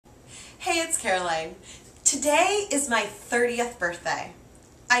Hey, it's Caroline. Today is my 30th birthday.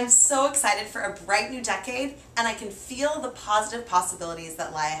 I'm so excited for a bright new decade, and I can feel the positive possibilities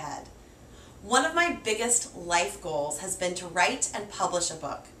that lie ahead. One of my biggest life goals has been to write and publish a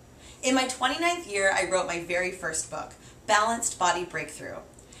book. In my 29th year, I wrote my very first book, Balanced Body Breakthrough.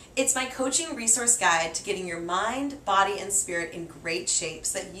 It's my coaching resource guide to getting your mind, body, and spirit in great shape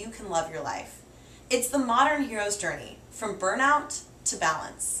so that you can love your life. It's the modern hero's journey, from burnout to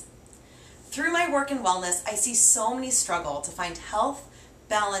balance. Through my work in wellness, I see so many struggle to find health,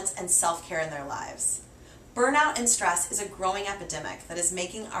 balance, and self-care in their lives. Burnout and stress is a growing epidemic that is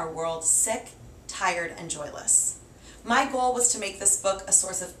making our world sick, tired, and joyless. My goal was to make this book a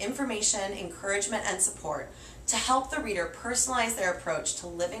source of information, encouragement, and support to help the reader personalize their approach to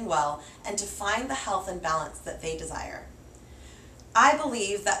living well and to find the health and balance that they desire. I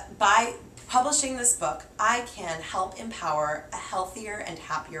believe that by publishing this book, I can help empower a healthier and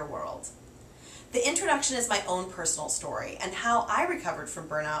happier world. The introduction is my own personal story and how I recovered from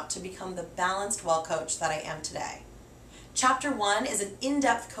burnout to become the balanced well coach that I am today. Chapter 1 is an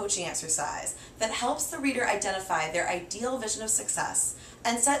in-depth coaching exercise that helps the reader identify their ideal vision of success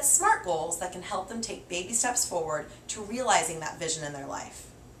and set SMART goals that can help them take baby steps forward to realizing that vision in their life.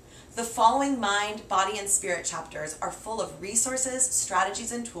 The following mind, body, and spirit chapters are full of resources,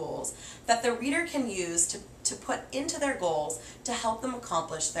 strategies, and tools that the reader can use to put into their goals to help them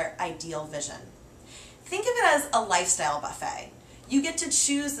accomplish their ideal vision. Think of it as a lifestyle buffet. You get to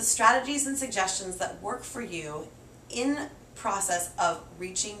choose the strategies and suggestions that work for you in process of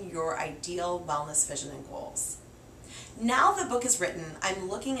reaching your ideal wellness vision and goals. Now the book is written, I'm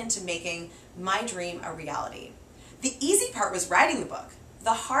looking into making my dream a reality. The easy part was writing the book.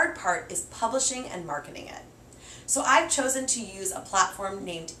 The hard part is publishing and marketing it. So I've chosen to use a platform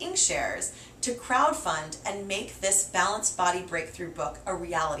named Inkshares to crowdfund and make this Balanced Body Breakthrough book a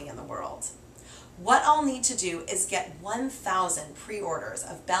reality in the world. What I'll need to do is get 1,000 pre-orders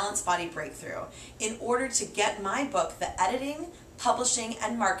of Balanced Body Breakthrough in order to get my book the editing, publishing,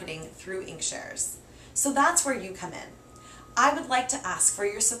 and marketing through Inkshares. So that's where you come in. I would like to ask for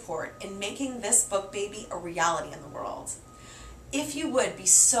your support in making this book baby a reality in the world. If you would be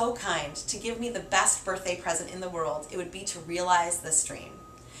so kind to give me the best birthday present in the world, it would be to realize this dream.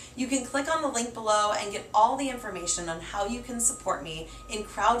 You can click on the link below and get all the information on how you can support me in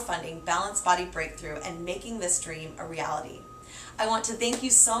crowdfunding Balanced Body Breakthrough and making this dream a reality. I want to thank you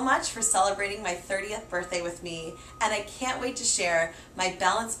so much for celebrating my 30th birthday with me, and I can't wait to share my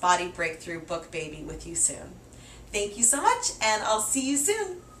Balanced Body Breakthrough book baby with you soon. Thank you so much, and I'll see you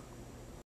soon.